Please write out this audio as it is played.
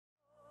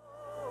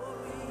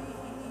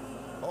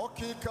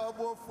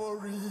Okikabo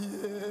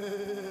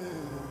forie.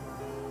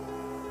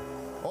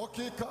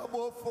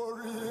 Okikabo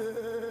forie.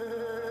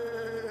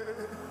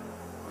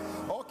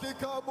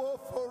 Okikabo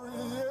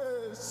forie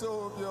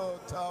sobio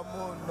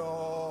tamuno.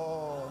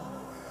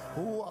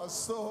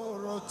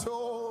 Uasoro to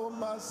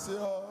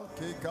masio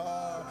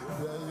kika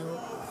yo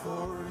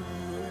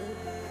forie.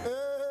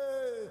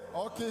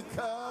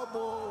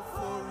 Okikabo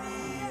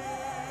forie.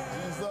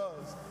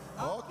 Jesus.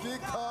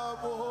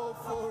 Okikabo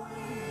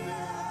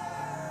forie.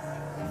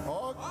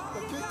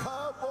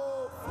 Okikabo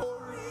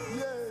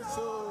forie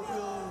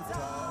sobio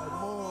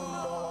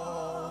tamuno.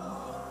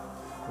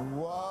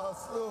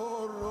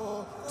 Uasoro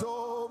to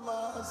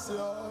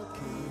masio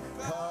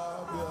kika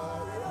yo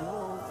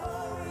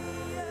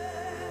forie.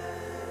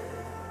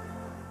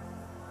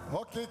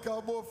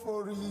 Okikabo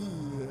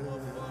forie.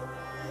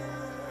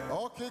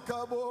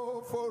 Okikabo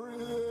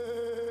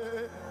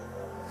forie.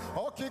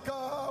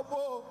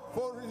 Okikabo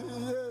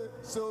forie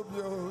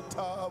sobio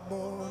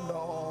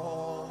tamuno.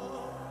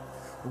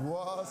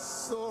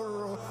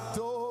 Wasoro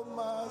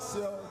Thomas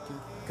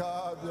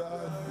Okikabia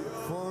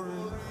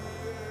forie.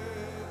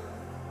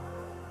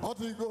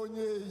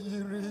 Odigonye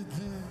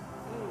yirigi.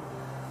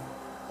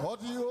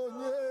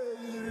 Odigonye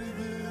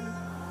yirigi.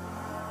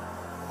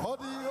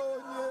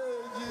 Odigonye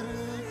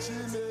yirichi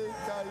ne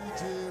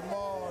kaije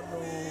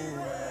mono.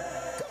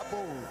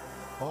 Kabo.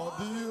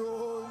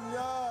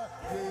 Odionya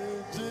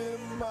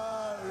kejimaya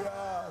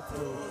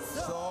to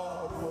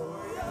sobo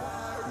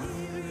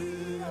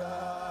iria.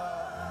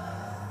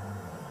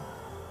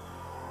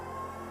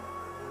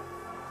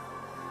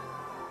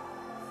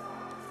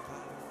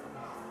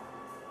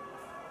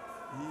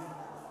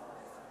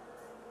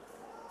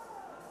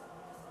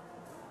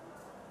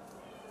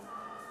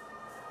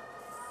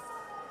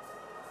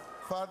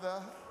 Father,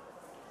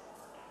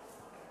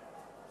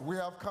 we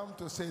have come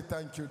to say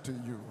thank you to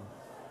you.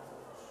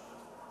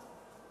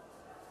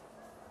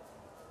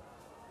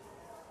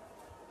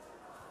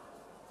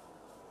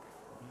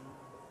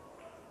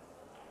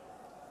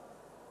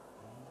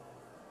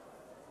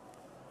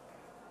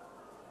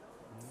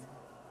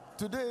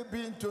 Today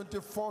being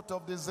 24th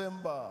of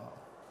December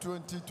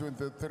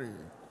 2023,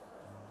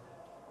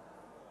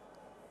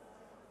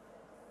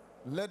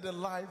 let the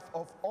life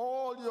of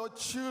all your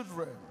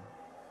children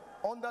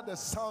under the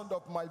sound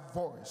of my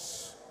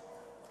voice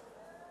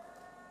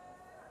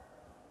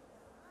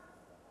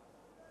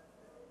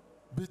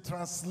be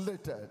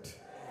translated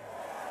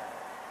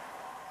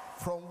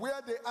from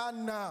where they are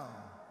now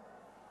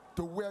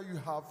to where you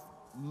have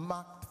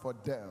marked for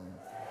them.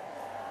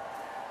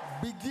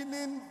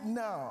 Beginning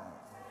now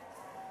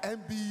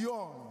and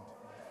beyond,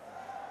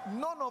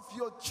 none of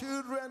your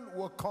children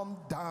will come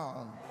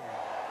down.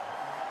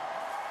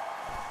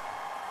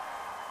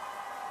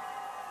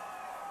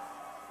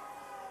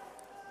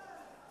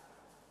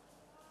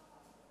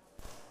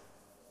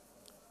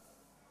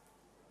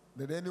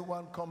 Did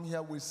anyone come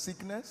here with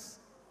sickness?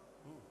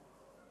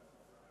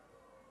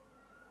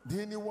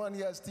 Did anyone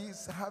here still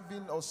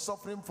having or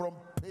suffering from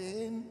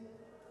pain?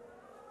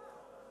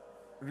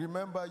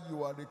 Remember,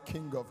 you are the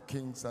King of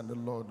Kings and the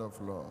Lord of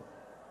Lords.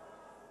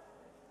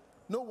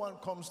 No one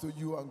comes to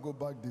you and go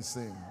back the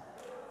same.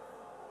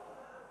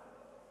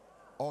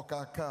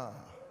 Okaka.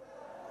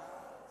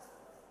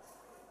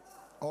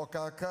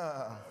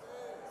 Okaka.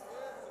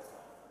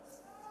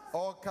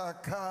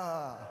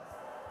 Okaka.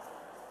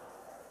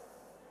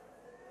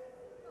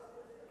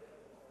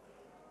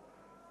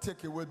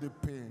 Take away the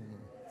pain.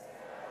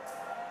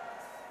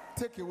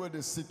 Take away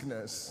the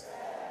sickness.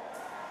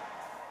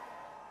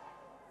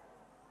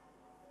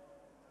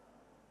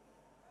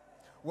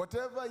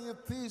 Whatever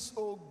it is,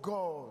 oh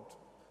God,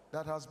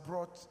 that has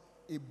brought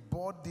a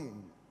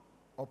burden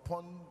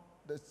upon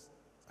the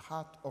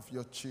heart of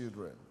your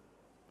children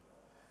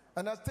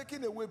and has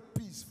taken away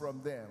peace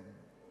from them,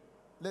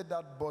 let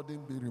that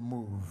burden be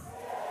removed.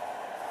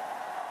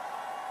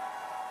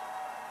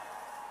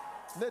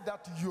 Let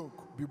that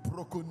yoke be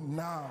broken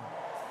now.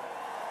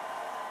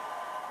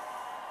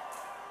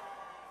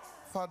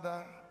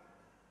 Father,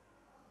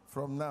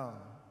 from now,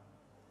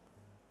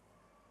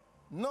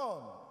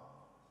 none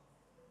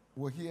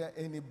will hear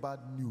any bad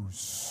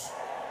news.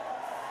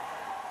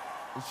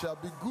 It shall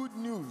be good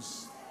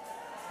news,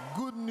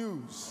 good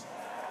news,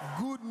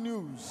 good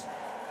news,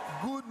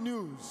 good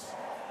news.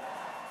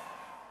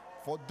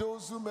 For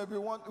those who may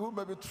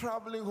be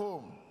traveling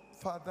home,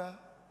 Father,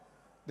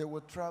 they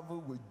will travel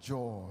with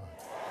joy.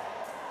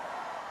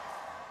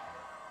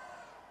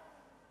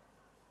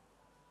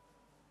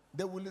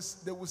 They will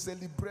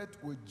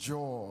celebrate with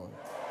joy.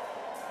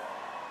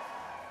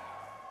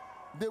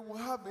 They will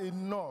have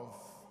enough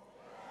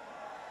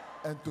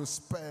and to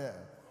spare.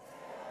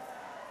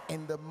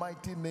 In the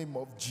mighty name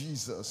of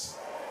Jesus.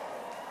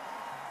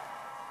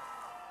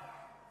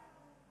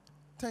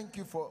 Thank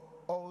you for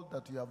all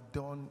that you have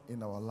done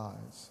in our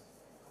lives.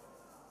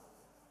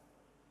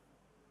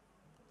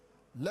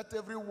 Let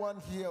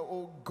everyone here,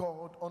 oh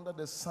God, under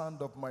the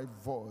sound of my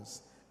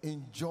voice,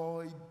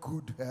 enjoy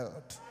good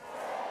health.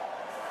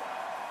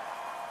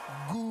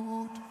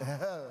 Good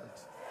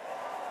health.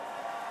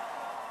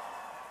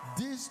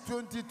 this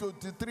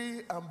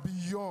 2023 and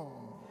beyond,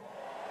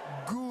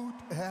 good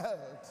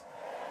health,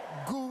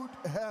 good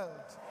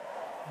health,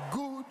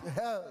 good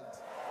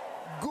health,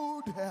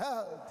 good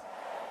health.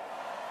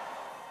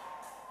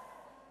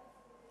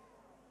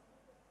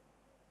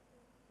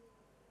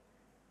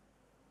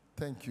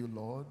 Thank you,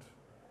 Lord.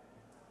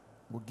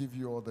 We'll give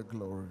you all the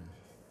glory.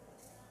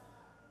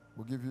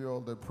 We'll give you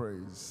all the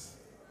praise.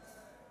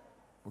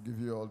 We'll give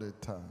you all the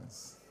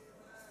thanks.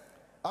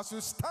 As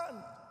you stand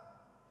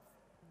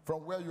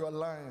from where you are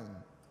lying,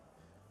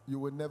 you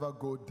will never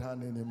go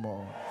down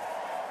anymore.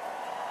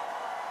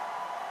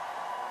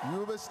 You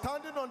will be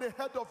standing on the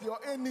head of your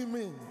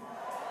enemy.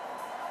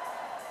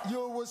 You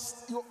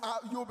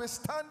will be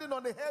standing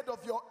on the head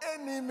of your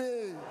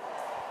enemy.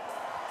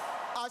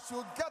 As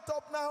you get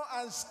up now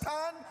and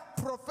stand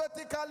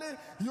prophetically,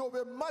 you'll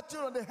be marching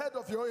on the head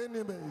of your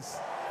enemies.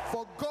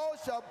 For God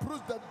shall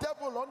bruise the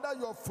devil under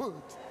your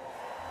foot.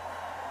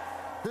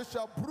 He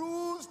shall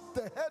bruise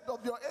the head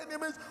of your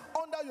enemies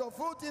under your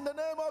foot in the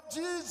name of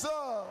Jesus.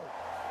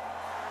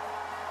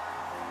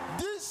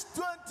 This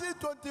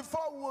 2024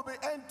 will be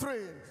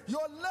entering.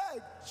 Your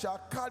leg shall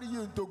carry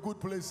you into good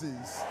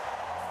places.